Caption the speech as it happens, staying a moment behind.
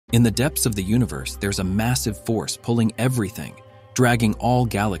In the depths of the universe, there's a massive force pulling everything, dragging all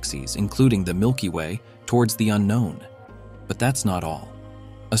galaxies, including the Milky Way, towards the unknown. But that's not all.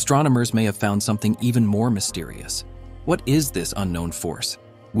 Astronomers may have found something even more mysterious. What is this unknown force?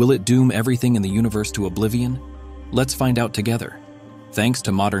 Will it doom everything in the universe to oblivion? Let's find out together. Thanks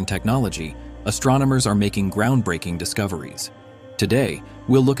to modern technology, astronomers are making groundbreaking discoveries. Today,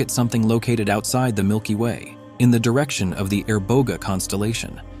 we'll look at something located outside the Milky Way, in the direction of the Erboga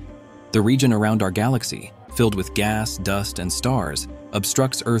constellation. The region around our galaxy, filled with gas, dust, and stars,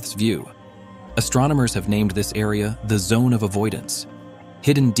 obstructs Earth's view. Astronomers have named this area the Zone of Avoidance.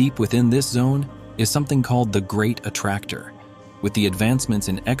 Hidden deep within this zone is something called the Great Attractor. With the advancements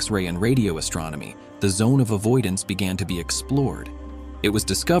in X-ray and radio astronomy, the Zone of Avoidance began to be explored. It was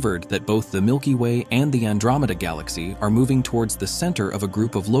discovered that both the Milky Way and the Andromeda Galaxy are moving towards the center of a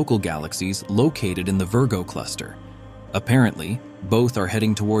group of local galaxies located in the Virgo cluster. Apparently, both are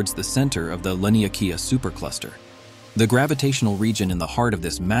heading towards the center of the Laniakea supercluster. The gravitational region in the heart of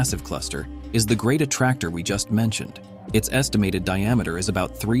this massive cluster is the Great Attractor we just mentioned. Its estimated diameter is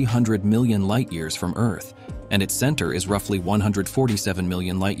about 300 million light-years from Earth, and its center is roughly 147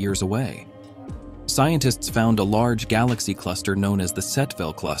 million light-years away. Scientists found a large galaxy cluster known as the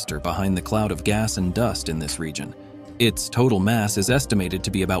Setville cluster behind the cloud of gas and dust in this region. Its total mass is estimated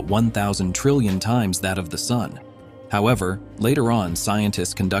to be about 1,000 trillion times that of the Sun. However, later on,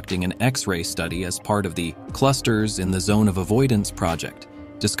 scientists conducting an X-ray study as part of the Clusters in the Zone of Avoidance project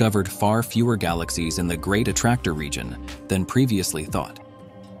discovered far fewer galaxies in the Great Attractor region than previously thought.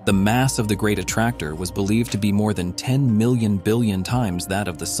 The mass of the Great Attractor was believed to be more than 10 million billion times that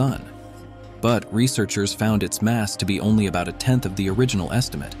of the Sun. But researchers found its mass to be only about a tenth of the original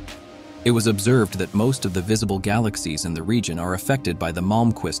estimate. It was observed that most of the visible galaxies in the region are affected by the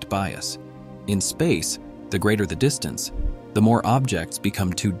Malmquist bias. In space, the greater the distance, the more objects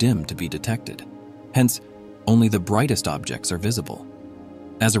become too dim to be detected. Hence, only the brightest objects are visible.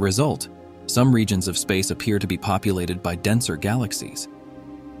 As a result, some regions of space appear to be populated by denser galaxies.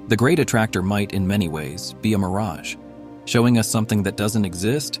 The Great Attractor might, in many ways, be a mirage, showing us something that doesn't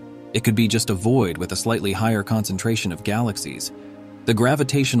exist. It could be just a void with a slightly higher concentration of galaxies. The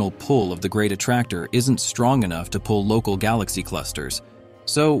gravitational pull of the Great Attractor isn't strong enough to pull local galaxy clusters.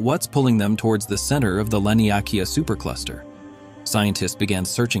 So what's pulling them towards the center of the Laniakea supercluster? Scientists began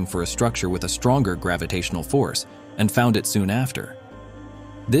searching for a structure with a stronger gravitational force and found it soon after.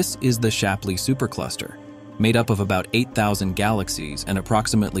 This is the Shapley supercluster, made up of about 8,000 galaxies and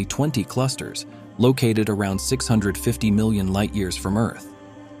approximately 20 clusters, located around 650 million light-years from Earth.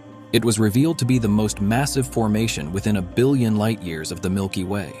 It was revealed to be the most massive formation within a billion light-years of the Milky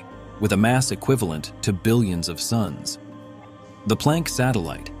Way, with a mass equivalent to billions of suns. The Planck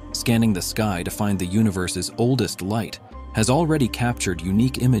satellite, scanning the sky to find the universe's oldest light, has already captured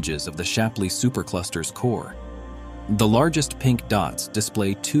unique images of the Shapley supercluster's core. The largest pink dots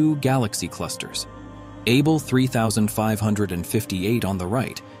display two galaxy clusters, Abell 3558 on the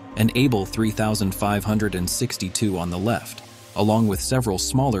right and Abell 3562 on the left, along with several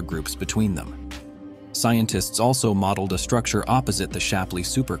smaller groups between them. Scientists also modeled a structure opposite the Shapley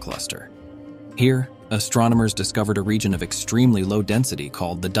supercluster. Here, astronomers discovered a region of extremely low density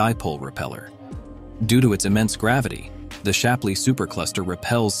called the dipole repeller. Due to its immense gravity, the Shapley supercluster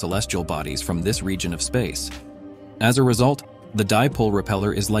repels celestial bodies from this region of space. As a result, the dipole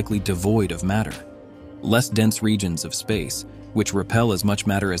repeller is likely devoid of matter. Less dense regions of space, which repel as much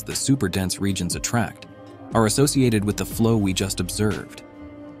matter as the superdense regions attract, are associated with the flow we just observed.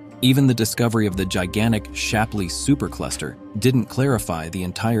 Even the discovery of the gigantic Shapley supercluster didn't clarify the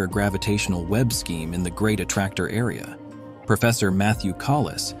entire gravitational web scheme in the Great Attractor area. Professor Matthew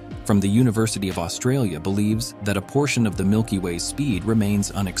Collis from the University of Australia believes that a portion of the Milky Way's speed remains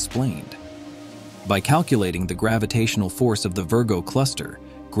unexplained. By calculating the gravitational force of the Virgo cluster,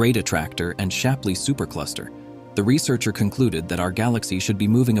 Great Attractor, and Shapley supercluster, the researcher concluded that our galaxy should be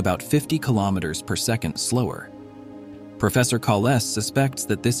moving about 50 kilometers per second slower. Professor Collis suspects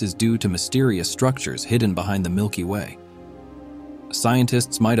that this is due to mysterious structures hidden behind the Milky Way.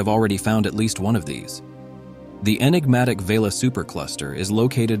 Scientists might have already found at least one of these. The enigmatic Vela supercluster is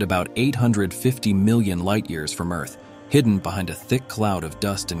located about 850 million light-years from Earth, hidden behind a thick cloud of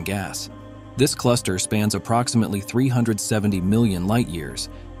dust and gas. This cluster spans approximately 370 million light-years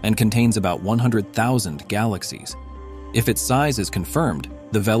and contains about 100,000 galaxies. If its size is confirmed,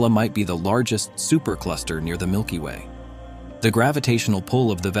 the Vela might be the largest supercluster near the Milky Way. The gravitational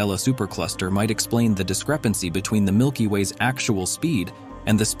pull of the Vela supercluster might explain the discrepancy between the Milky Way's actual speed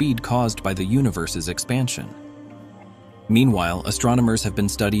and the speed caused by the universe's expansion. Meanwhile, astronomers have been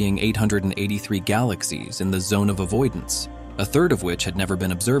studying 883 galaxies in the Zone of Avoidance, a third of which had never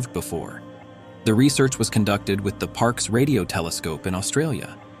been observed before. The research was conducted with the Parkes Radio Telescope in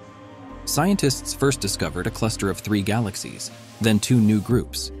Australia. Scientists first discovered a cluster of 3 galaxies, then 2 new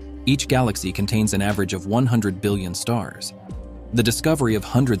groups. Each galaxy contains an average of 100 billion stars. The discovery of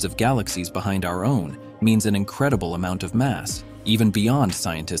hundreds of galaxies behind our own means an incredible amount of mass, even beyond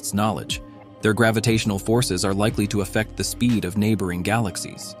scientists' knowledge. Their gravitational forces are likely to affect the speed of neighboring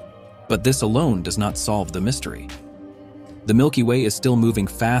galaxies. But this alone does not solve the mystery. The Milky Way is still moving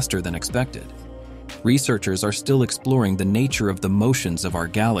faster than expected. Researchers are still exploring the nature of the motions of our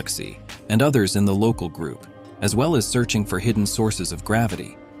galaxy and others in the local group, as well as searching for hidden sources of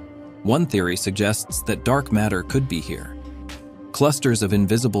gravity. One theory suggests that dark matter could be here. Clusters of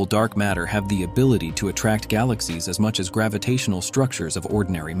invisible dark matter have the ability to attract galaxies as much as gravitational structures of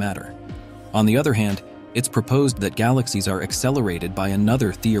ordinary matter. On the other hand, it's proposed that galaxies are accelerated by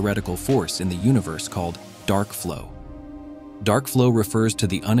another theoretical force in the universe called dark flow. Dark flow refers to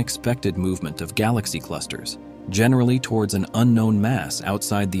the unexpected movement of galaxy clusters, generally towards an unknown mass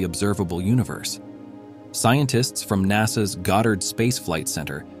outside the observable universe. Scientists from NASA's Goddard Space Flight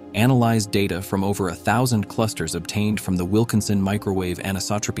Center analyzed data from over 1,000 clusters obtained from the Wilkinson Microwave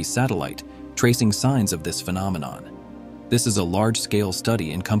Anisotropy satellite, tracing signs of this phenomenon. This is a large-scale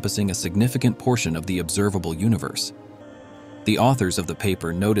study encompassing a significant portion of the observable universe. The authors of the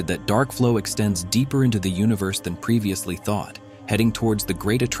paper noted that dark flow extends deeper into the universe than previously thought, heading towards the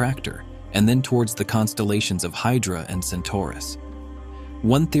Great Attractor and then towards the constellations of Hydra and Centaurus.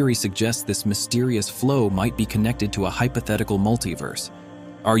 One theory suggests this mysterious flow might be connected to a hypothetical multiverse.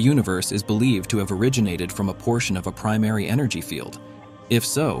 Our universe is believed to have originated from a portion of a primary energy field. If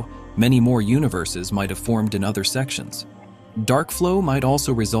so, many more universes might have formed in other sections. Dark flow might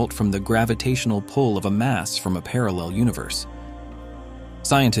also result from the gravitational pull of a mass from a parallel universe.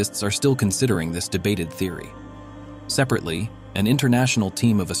 Scientists are still considering this debated theory. Separately, an international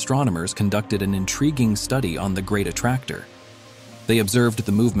team of astronomers conducted an intriguing study on the Great Attractor. They observed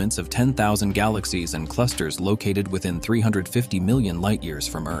the movements of 10,000 galaxies and clusters located within 350 million light-years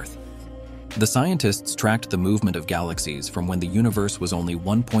from Earth. The scientists tracked the movement of galaxies from when the universe was only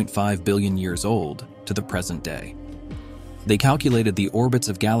 1.5 billion years old to the present day. They calculated the orbits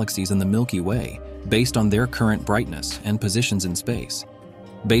of galaxies in the Milky Way based on their current brightness and positions in space.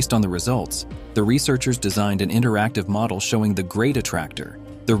 Based on the results, the researchers designed an interactive model showing the Great Attractor,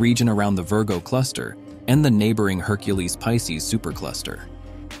 the region around the Virgo cluster, and the neighboring Hercules-Pisces supercluster.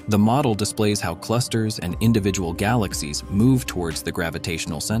 The model displays how clusters and individual galaxies move towards the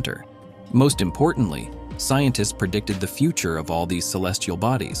gravitational center. Most importantly, scientists predicted the future of all these celestial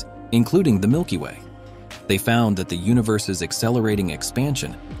bodies, including the Milky Way. They found that the universe's accelerating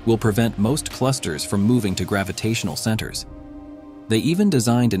expansion will prevent most clusters from moving to gravitational centers. They even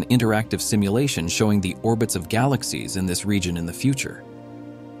designed an interactive simulation showing the orbits of galaxies in this region in the future.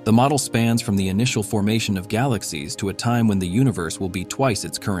 The model spans from the initial formation of galaxies to a time when the universe will be twice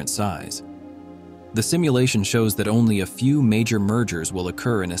its current size. The simulation shows that only a few major mergers will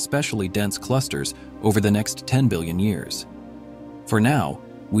occur in especially dense clusters over the next 10 billion years. For now,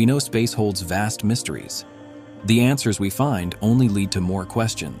 we know space holds vast mysteries. The answers we find only lead to more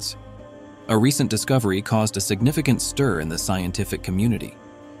questions. A recent discovery caused a significant stir in the scientific community.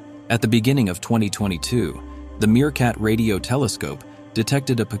 At the beginning of 2022, the Meerkat Radio Telescope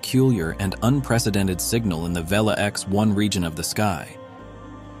detected a peculiar and unprecedented signal in the Vela X1 region of the sky.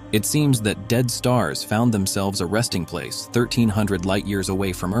 It seems that dead stars found themselves a resting place 1,300 light-years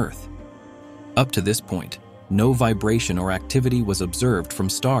away from Earth. Up to this point, no vibration or activity was observed from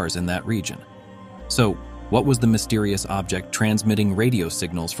stars in that region. So, what was the mysterious object transmitting radio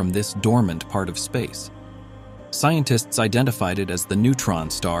signals from this dormant part of space? Scientists identified it as the neutron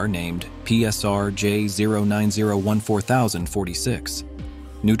star named PSR J09014046.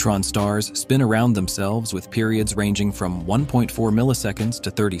 Neutron stars spin around themselves with periods ranging from 1.4 milliseconds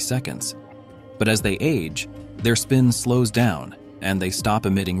to 30 seconds. But as they age, their spin slows down and they stop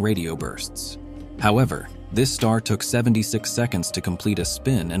emitting radio bursts. However, this star took 76 seconds to complete a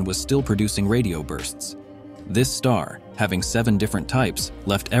spin and was still producing radio bursts. This star, having 7 different types,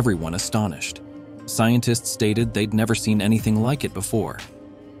 left everyone astonished. Scientists stated they'd never seen anything like it before.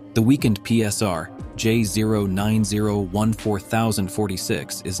 The weakened PSR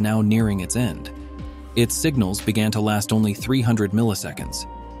J09014046 is now nearing its end. Its signals began to last only 300 milliseconds,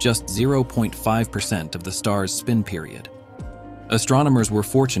 just 0.5% of the star's spin period. Astronomers were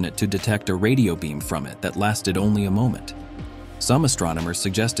fortunate to detect a radio beam from it that lasted only a moment. Some astronomers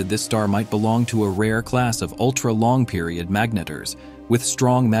suggested this star might belong to a rare class of ultra-long-period magnetars with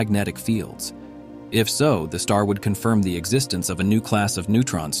strong magnetic fields. If so, the star would confirm the existence of a new class of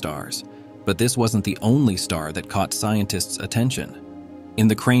neutron stars. But this wasn't the only star that caught scientists' attention. In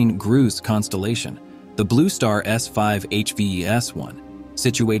the Crane-Greuze constellation, the blue star S5HVES1,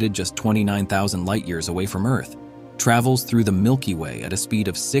 situated just 29,000 light-years away from Earth, travels through the Milky Way at a speed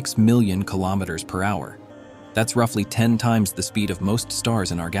of 6 million kilometers per hour. That's roughly 10 times the speed of most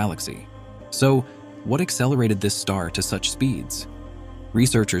stars in our galaxy. So, what accelerated this star to such speeds?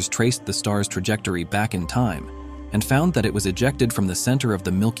 Researchers traced the star's trajectory back in time and found that it was ejected from the center of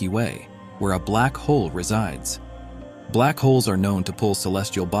the Milky Way, where a black hole resides. Black holes are known to pull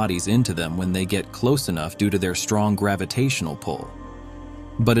celestial bodies into them when they get close enough due to their strong gravitational pull.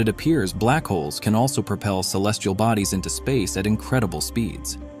 But it appears black holes can also propel celestial bodies into space at incredible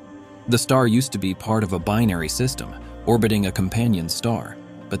speeds. The star used to be part of a binary system, orbiting a companion star,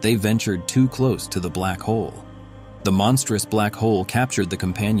 but they ventured too close to the black hole. The monstrous black hole captured the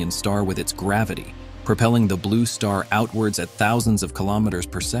companion star with its gravity, propelling the blue star outwards at thousands of kilometers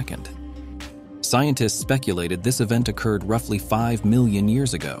per second. Scientists speculated this event occurred roughly 5 million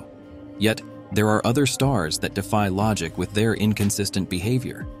years ago. Yet, there are other stars that defy logic with their inconsistent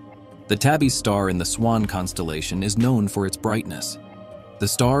behavior. The Tabby star in the Swan constellation is known for its brightness. The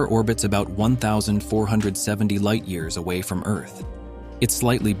star orbits about 1,470 light-years away from Earth. It's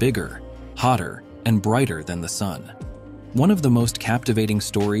slightly bigger, hotter, and brighter than the Sun. One of the most captivating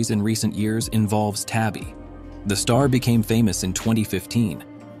stories in recent years involves Tabby. The star became famous in 2015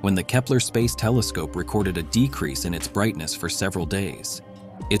 when the Kepler Space Telescope recorded a decrease in its brightness for several days.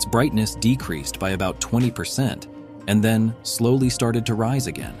 Its brightness decreased by about 20% and then slowly started to rise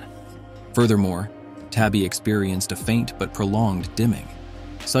again. Furthermore, Tabby experienced a faint but prolonged dimming.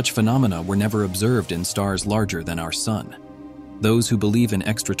 Such phenomena were never observed in stars larger than our Sun. Those who believe in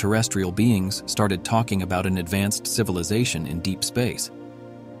extraterrestrial beings started talking about an advanced civilization in deep space.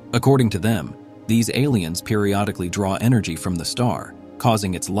 According to them, these aliens periodically draw energy from the star,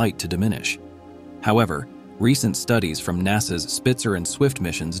 causing its light to diminish. However, recent studies from NASA's Spitzer and Swift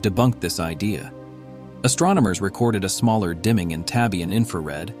missions debunked this idea. Astronomers recorded a smaller dimming in Tabby and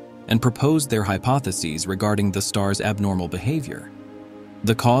infrared and proposed their hypotheses regarding the star's abnormal behavior.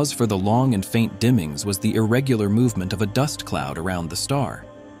 The cause for the long and faint dimmings was the irregular movement of a dust cloud around the star.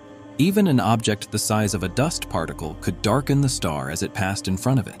 Even an object the size of a dust particle could darken the star as it passed in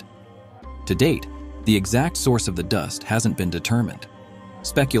front of it. To date, the exact source of the dust hasn't been determined.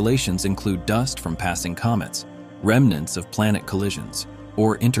 Speculations include dust from passing comets, remnants of planet collisions,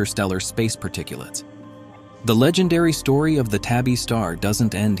 or interstellar space particulates. The legendary story of the Tabby star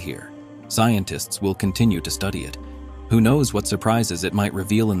doesn't end here. Scientists will continue to study it. Who knows what surprises it might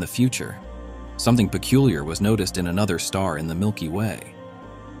reveal in the future? Something peculiar was noticed in another star in the Milky Way.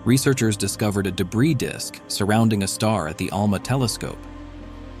 Researchers discovered a debris disk surrounding a star at the ALMA telescope.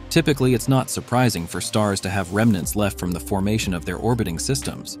 Typically, it's not surprising for stars to have remnants left from the formation of their orbiting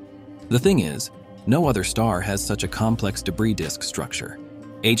systems. The thing is, no other star has such a complex debris disk structure.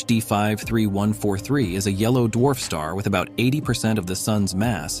 HD 53143 is a yellow dwarf star with about 80% of the Sun's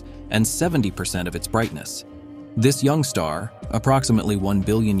mass and 70% of its brightness. This young star, approximately 1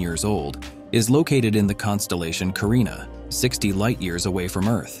 billion years old, is located in the constellation Carina, 60 light-years away from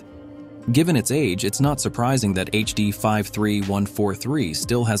Earth. Given its age, it's not surprising that HD 53143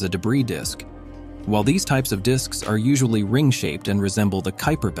 still has a debris disk. While these types of disks are usually ring-shaped and resemble the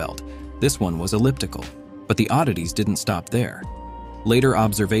Kuiper belt, this one was elliptical. But the oddities didn't stop there. Later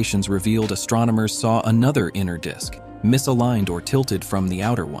observations revealed astronomers saw another inner disk, misaligned or tilted from the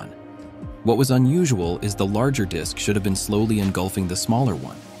outer one. What was unusual is the larger disk should have been slowly engulfing the smaller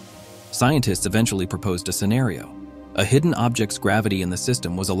one. Scientists eventually proposed a scenario. A hidden object's gravity in the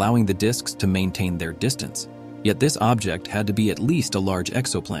system was allowing the disks to maintain their distance, yet this object had to be at least a large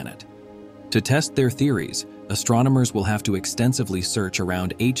exoplanet. To test their theories, astronomers will have to extensively search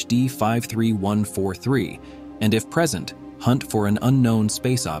around HD 53143 and, if present, hunt for an unknown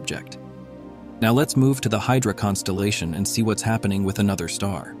space object. Now let's move to the Hydra constellation and see what's happening with another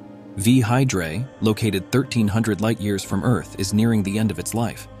star. V Hydrae, located 1,300 light-years from Earth, is nearing the end of its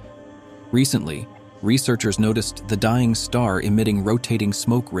life. Recently, researchers noticed the dying star emitting rotating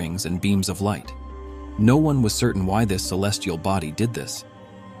smoke rings and beams of light. No one was certain why this celestial body did this.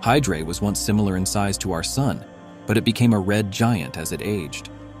 Hydrae was once similar in size to our Sun, but it became a red giant as it aged.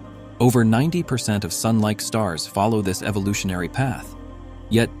 Over 90% of Sun-like stars follow this evolutionary path.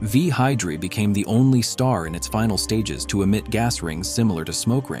 Yet V Hydrae became the only star in its final stages to emit gas rings similar to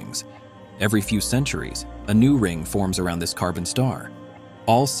smoke rings. Every few centuries, a new ring forms around this carbon star.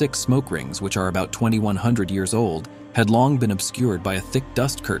 All 6 smoke rings, which are about 2,100 years old, had long been obscured by a thick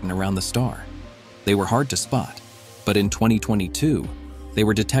dust curtain around the star. They were hard to spot, but in 2022, they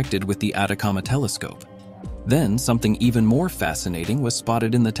were detected with the Atacama telescope. Then, something even more fascinating was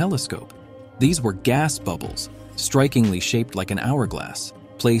spotted in the telescope. These were gas bubbles, strikingly shaped like an hourglass,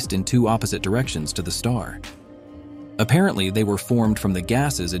 placed in two opposite directions to the star. Apparently, they were formed from the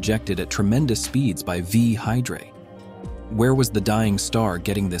gases ejected at tremendous speeds by V Hydrae. Where was the dying star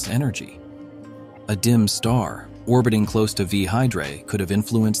getting this energy? A dim star, orbiting close to V Hydrae, could have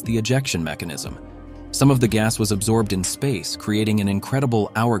influenced the ejection mechanism. Some of the gas was absorbed in space, creating an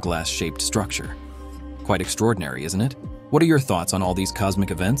incredible hourglass-shaped structure. Quite extraordinary, isn't it? What are your thoughts on all these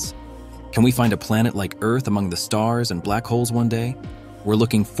cosmic events? Can we find a planet like Earth among the stars and black holes one day? We're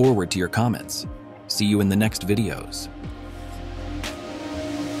looking forward to your comments. See you in the next videos.